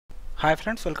Hi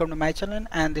friends, welcome to my channel,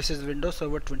 and this is Windows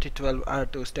Server 2012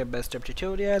 R2 step-by-step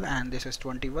tutorial, and this is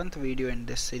 21st video in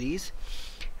this series.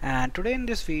 And today in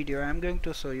this video I'm going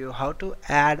to show you how to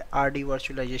add RD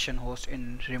virtualization host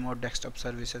in remote desktop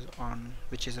services on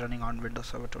which is running on Windows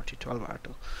Server 2012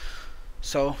 R2.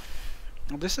 So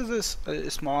this is a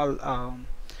small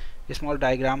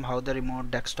diagram how the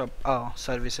remote desktop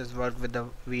services work with the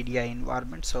VDI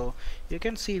environment. So you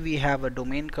can see we have a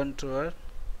domain controller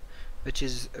which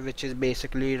is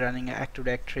basically running Active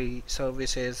Directory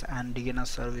services and DNS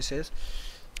services,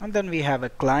 and then we have a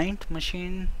client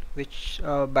machine which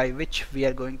by which we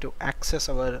are going to access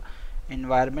our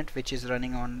environment which is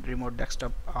running on remote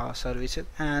desktop services,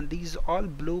 and these all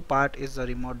blue part is the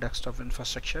remote desktop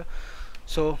infrastructure.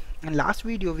 So in last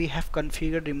video we have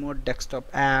configured remote desktop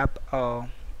app,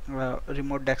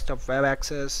 remote desktop web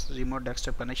access, remote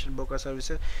desktop connection broker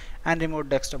services, and remote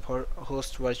desktop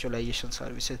host virtualization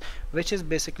services, which is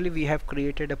basically we have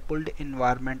created a pulled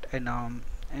environment in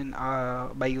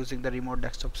by using the remote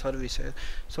desktop services.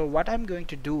 So what I'm going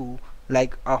to do,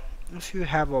 like if you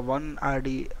have a one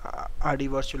RD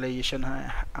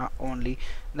virtualization only,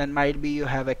 then might be you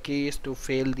have a case to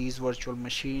fail these virtual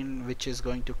machine, which is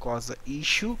going to cause the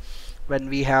issue when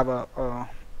we have a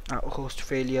host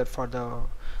failure for the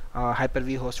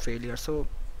HyperV host failure. So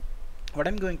what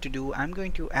I'm going to do, I'm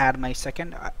going to add my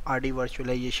second RD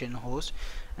virtualization host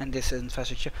and this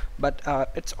infrastructure, but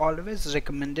it's always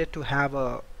recommended to have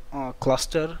a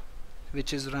cluster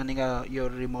which is running your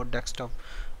remote desktop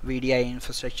VDI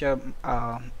infrastructure.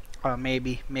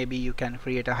 Maybe you can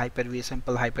create a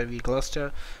simple Hyper-V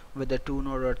cluster with a 2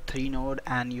 node or 3 node,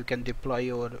 and you can deploy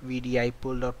your VDI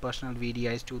pulled or personal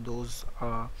VDIs to those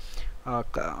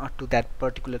to that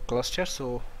particular cluster.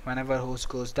 So whenever host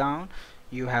goes down,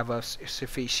 you have a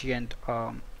sufficient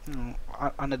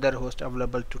another host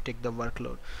available to take the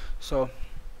workload. So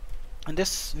in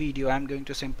this video I'm going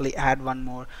to simply add one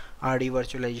more RD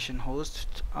virtualization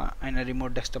host in a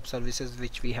remote desktop services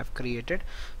which we have created.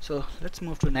 So let's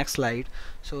move to next slide.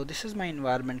 So this is my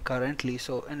environment currently.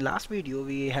 So in last video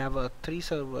we have 3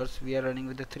 servers. We are running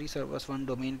with the 3 servers, one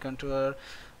domain controller,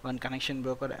 one connection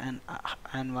broker,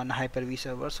 and one Hyper-V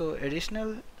server. So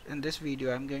additional in this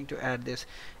video I'm going to add this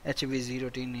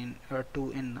HV02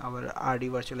 in our RD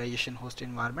virtualization host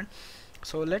environment.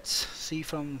 So let's see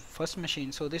from first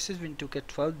machine. So this is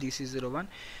Win2K12 DC01,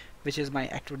 which is my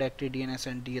Active Directory DNS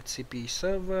and DHCP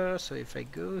server. So if I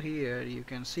go here, you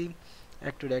can see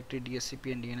Active Directory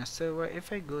DHCP and DNS server.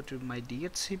 If I go to my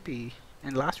DHCP,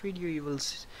 in last video you will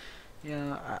see,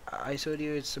 I showed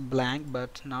you it's blank,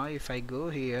 but now if I go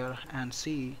here and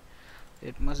see,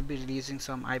 it must be releasing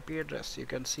some IP address. You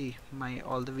can see my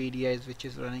all the VDIs which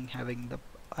is running having the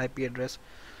IP address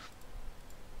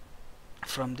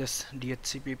from this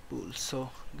DHCP pool. So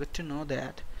good to know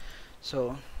that.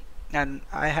 So, and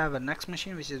I have a next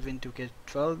machine which is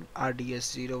Win2K12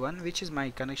 RDS01, which is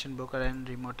my connection broker and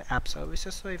remote app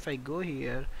services. So if I go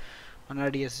here on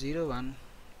RDS01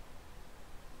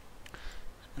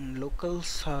 and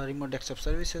locals remote desktop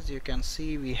services, you can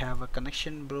see we have a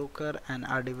connection broker and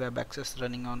RD web access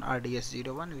running on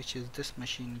RDS01, which is this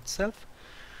machine itself,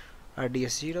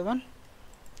 RDS01.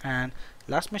 And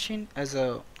last machine as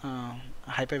a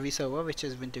Hyper-V server, which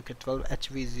is Win2K12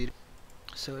 HV0.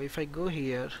 So if I go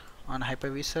here on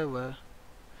Hyper-V server,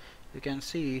 you can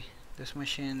see this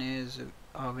machine is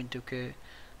Win2K12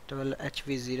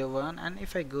 HV01, and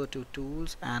if I go to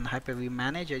tools and Hyper-V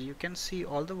manager, you can see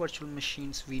all the virtual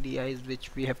machines VDIs which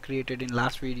we have created in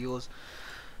last videos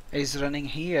is running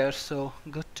here. So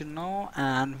good to know.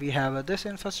 And we have this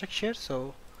infrastructure.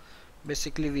 So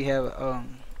basically we have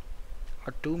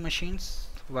two machines,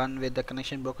 one with the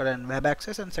connection broker and web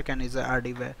access, and second is the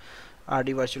RD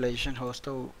virtualization host.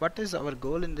 So what is our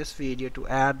goal in this video? To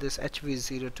add this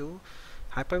HV02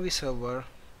 Hyper-V server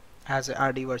as a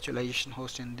RD virtualization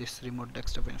host in this remote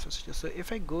desktop infrastructure. So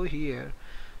if I go here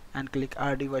and click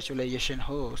RD virtualization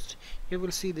host, you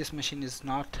will see this machine is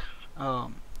not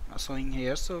showing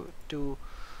here. So to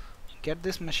get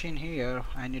this machine here,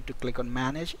 I need to click on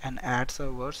manage and add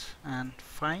servers and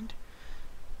find.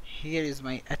 Here is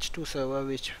my H2 server,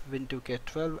 which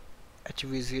Win2K12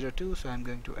 HV02. So I'm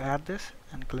going to add this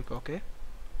and click OK.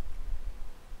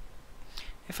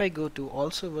 If I go to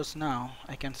all servers now,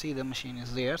 I can see the machine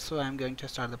is there. So I'm going to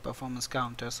start the performance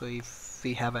counter. So if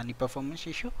we have any performance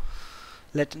issue,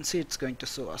 latency, it's going to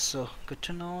show us. So good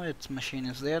to know its machine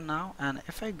is there now. And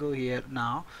if I go here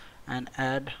now and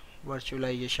add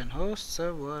virtualization host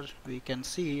server, we can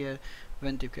see here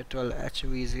Win2K12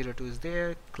 HV02 is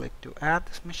there. Click to add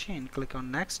this machine, click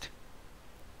on next,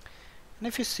 And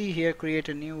if you see here, create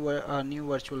a new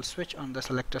virtual switch on the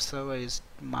selector server is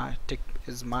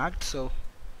marked, so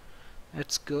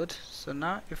it's good. So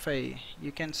now if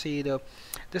you can see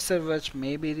this server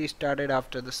may be restarted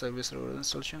after the service role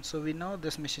installation, so we know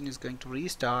this machine is going to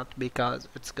restart because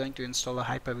it's going to install a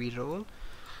HyperV role.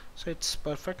 So it's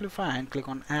perfectly fine. Click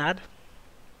on add,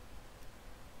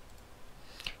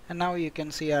 and now you can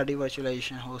see RD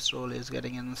virtualization host role is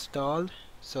getting installed.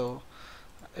 So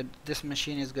this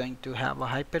machine is going to have a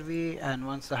HyperV, and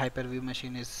once the HyperV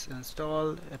machine is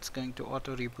installed, it's going to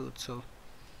auto reboot. So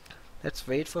let's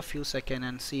wait for a few seconds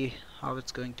and see how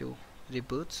it's going to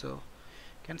reboot. So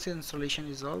you can see installation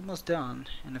is almost done.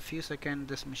 In a few seconds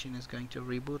this machine is going to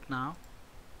reboot now.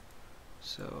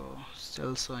 So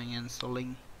still showing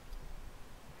installing.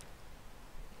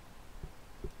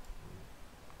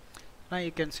 Now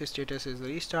you can see status is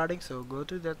restarting, so go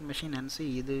to that machine and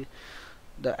see the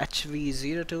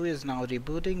HV02 is now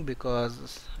rebooting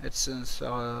because it's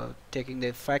taking the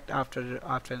effect after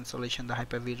installation the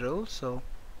HyperV role. So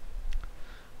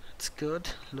it's good,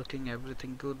 looking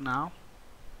everything good now.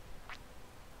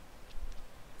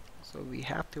 So we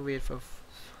have to wait for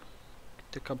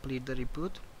to complete the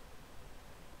reboot.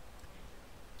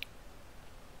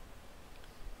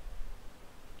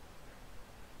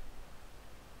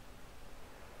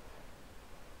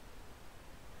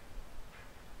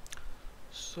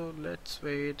 So let's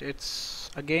wait. It's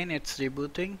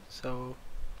rebooting. So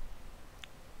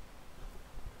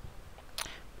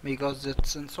because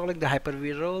it's installing the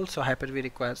HyperV role, so HyperV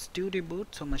requires 2 reboot,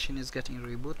 so machine is getting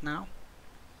reboot now.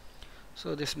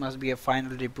 So this must be a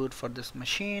final reboot for this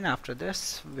machine. After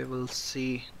this we will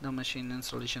see the machine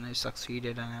installation is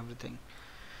succeeded and everything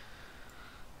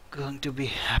going to be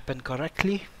happen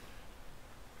correctly.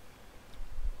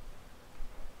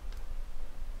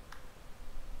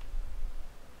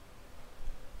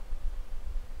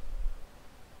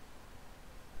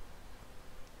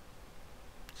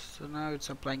 So now it's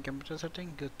applying computer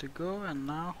setting, good to go, and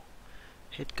now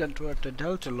hit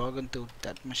Ctrl+Del to log into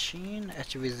that machine,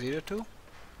 HV02.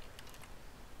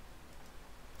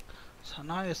 So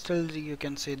now you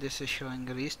can see this is showing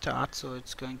a restart, so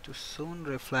it's going to soon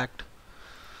reflect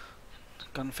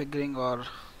configuring, or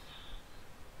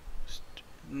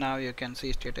now you can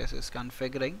see status is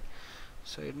configuring.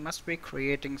 So it must be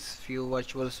creating few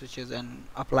virtual switches and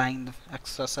applying the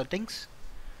extra settings.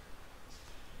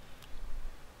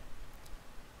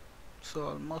 So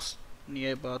almost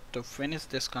near about to finish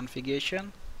this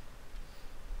configuration.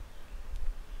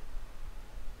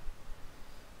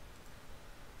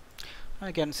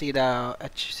 I can see the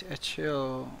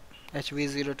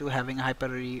HV02 having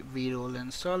HyperV role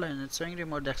installed, and it's showing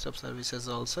remote desktop services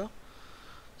also.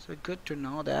 So good to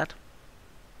know that.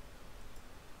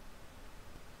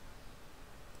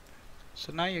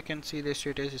 So now you can see the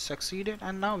status is succeeded,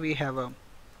 and now we have a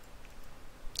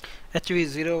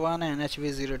HV01 and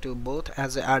HV02 both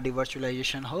as a RD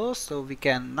virtualization host. So we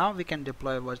can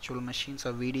deploy virtual machines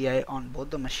or VDI on both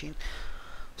the machines.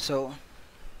 So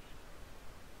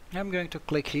I'm going to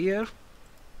click here,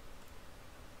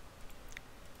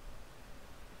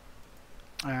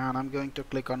 and I'm going to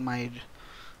click on my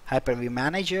HyperV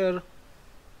manager.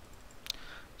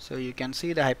 So you can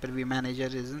see the HyperV manager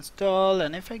is installed,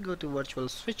 and if I go to virtual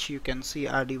switch, you can see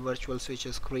RD virtual switch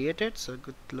is created. So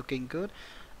good, looking good.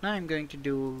 Now I'm going to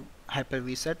do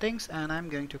HyperV settings, and I'm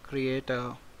going to create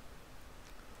a,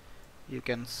 you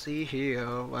can see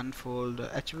here one folder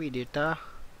HV data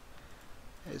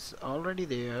is already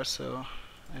there, so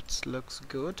it looks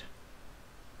good.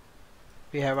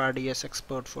 We have RDS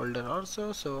export folder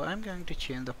also, so I'm going to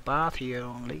change the path here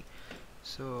only.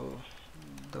 So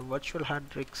the virtual hard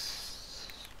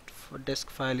disk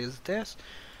file is this,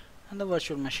 and the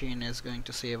virtual machine is going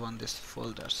to save on this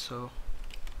folder. So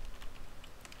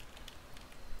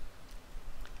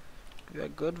we are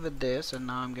good with this, and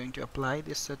now I'm going to apply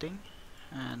this setting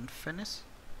and finish.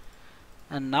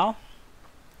 And now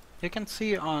you can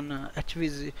see on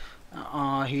HVZ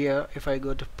here, if I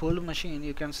go to pulled machine,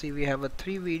 you can see we have a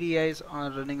 3 VDIs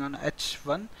running on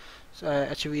H1, so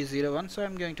HV01. So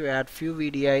I'm going to add few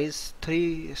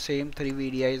VDIs, same 3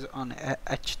 VDIs on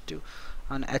H2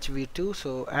 on HV2.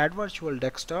 So add virtual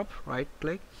desktop, right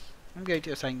click. I'm going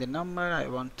to assign the number. I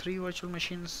want 3 virtual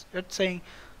machines. It's saying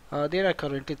there are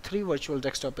currently 3 virtual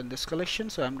desktop in this collection,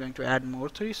 so I'm going to add more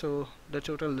 3, so the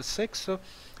total is 6. So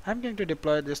I'm going to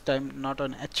deploy this time not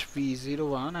on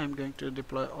HV01, I'm going to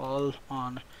deploy all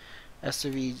on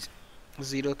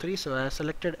SV03. So I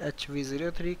selected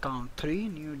HV03, count 3,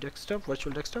 new desktop,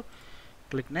 virtual desktop,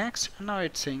 click next, and now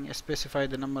it's saying specify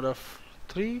the number of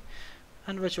 3,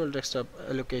 and virtual desktop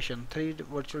allocation 3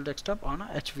 virtual desktop on a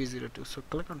HV02. So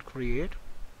click on create.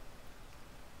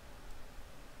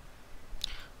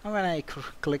 Now when I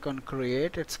click on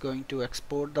create, it's going to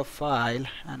export the file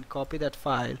and copy that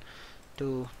file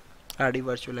to RD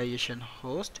virtualization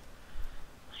host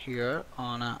here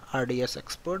on a RDS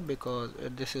export, because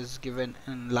this is given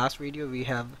in last video. We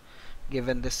have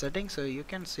given this setting, so you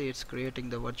can see it's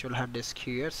creating the virtual hard disk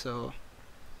here. So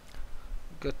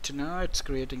good to know, it's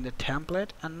creating the template,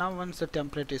 and now once the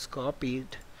template is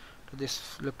copied to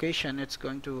this location, it's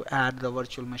going to add the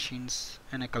virtual machines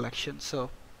in a collection.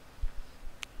 So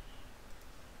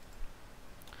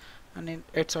and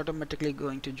it's automatically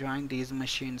going to join these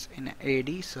machines in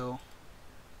AD. So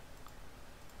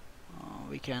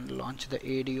we can launch the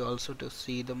AD also to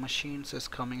see the machines is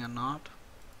coming or not.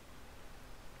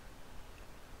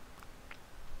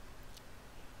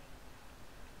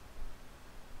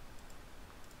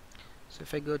 So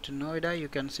if I go to Noida, you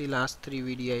can see last 3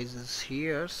 VDIs is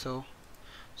here. So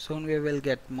soon we will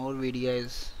get more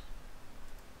VDIs.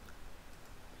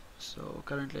 So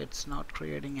currently it's not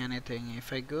creating anything.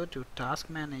 If I go to task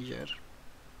manager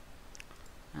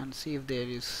and see if there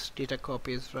is data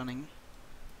copy is running,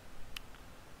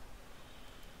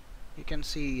 you can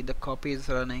see the copy is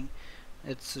running.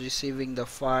 It's receiving the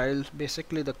file,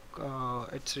 basically the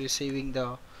it's receiving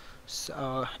the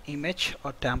image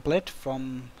or template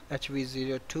from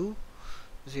HV02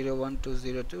 01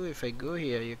 to 02. If I go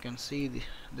here, you can see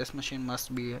this machine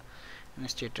must be in a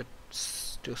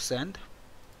status to send.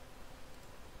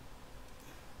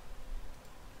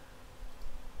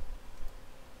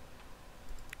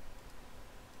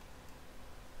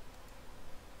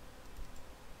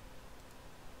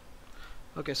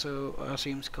 Okay, so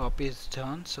seems copy is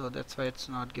done, so that's why it's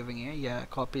not giving here. Yeah,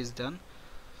 copy is done.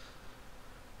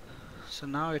 So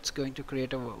now it's going to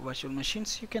create a virtual machine.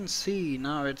 So you can see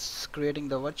now it's creating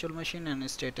the virtual machine and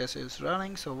its status is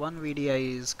running. So one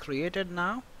VDI is created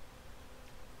now.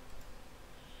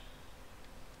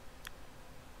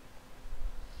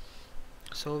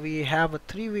 So we have a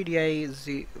 3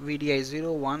 VDI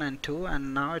 0, 1 and 2,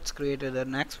 and now it's created the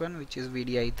next one, which is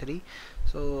VDI 3.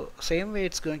 So same way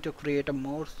it's going to create a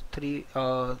more 3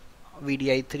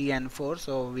 VDI 3 and 4.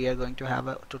 So we are going to have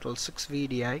a total 6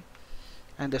 VDI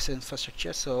and this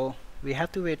infrastructure. So we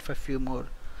have to wait for a few more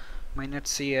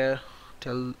minutes here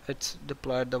till it's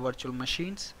deployed the virtual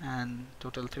machines and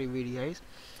total 3 VDIs.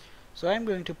 So I'm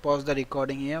going to pause the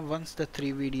recording here. Once the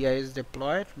 3 VDI is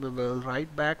deployed, we will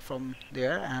write back from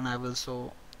there and I will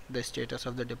show the status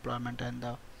of the deployment and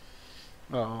the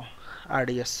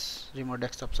RDS remote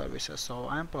desktop services. So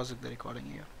I'm pausing the recording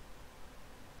here.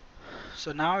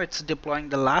 So now it's deploying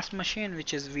the last machine,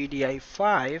 which is VDI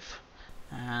 5,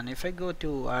 and if I go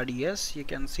to RDS, you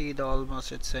can see the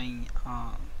almost it's saying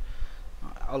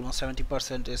almost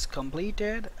 70% is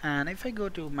completed. And if I go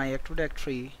to my Active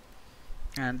Directory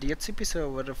and the DHCP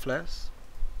server refresh,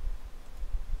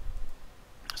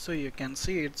 so you can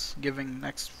see it's giving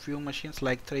next few machines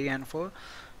like 3 and 4,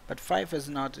 but 5 is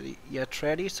not yet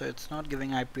ready, so it's not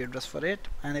giving IP address for it.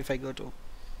 And if I go to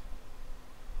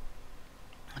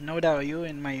Noda U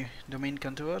in my domain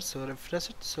controller, so refresh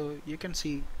it, so you can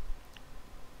see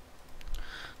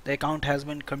the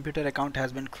computer account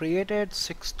has been created,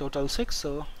 total 6.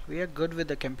 So we are good with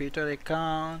the computer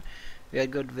account, we are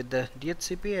good with the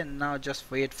DHCP, and now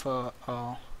just wait for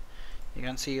you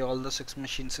can see all the 6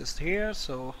 machines is here.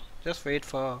 So just wait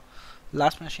for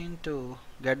last machine to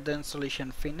get the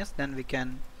installation finished, then we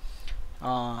can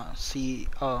see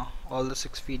all the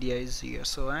 6 VDIs here.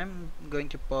 So I'm going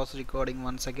to pause recording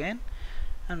once again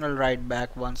and we'll write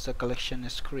back once the collection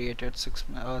is created.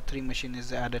 3 machine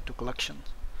is added to collection.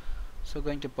 So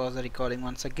going to pause the recording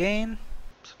once again.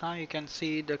 So now you can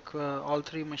see the all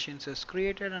 3 machines is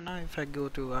created, and now if I go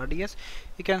to RDS,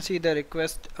 you can see the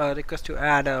request to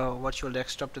add a virtual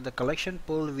desktop to the collection.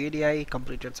 Pull VDI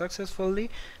completed successfully.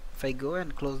 If I go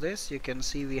and close this, you can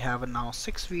see we have now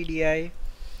 6 VDI,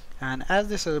 and as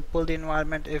this is a pulled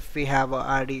environment, if we have a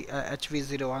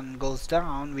HV01 goes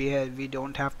down, we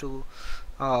don't have to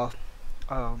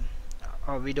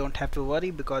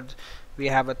worry, because we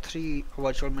have a 3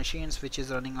 virtual machines which is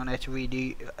running on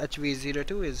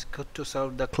HV02 is good to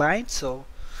serve the client. So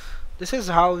this is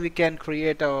how we can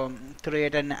create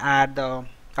and add the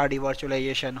RD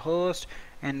virtualization host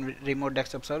and remote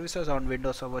desktop services on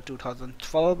Windows Server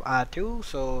 2012 R2.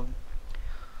 So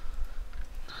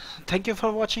thank you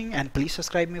for watching, and please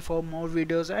subscribe me for more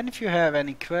videos. And if you have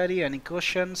any query, any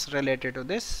questions related to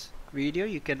this video,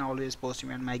 you can always post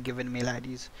me on my given mail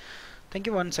IDs. Thank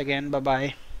you once again. Bye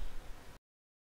bye.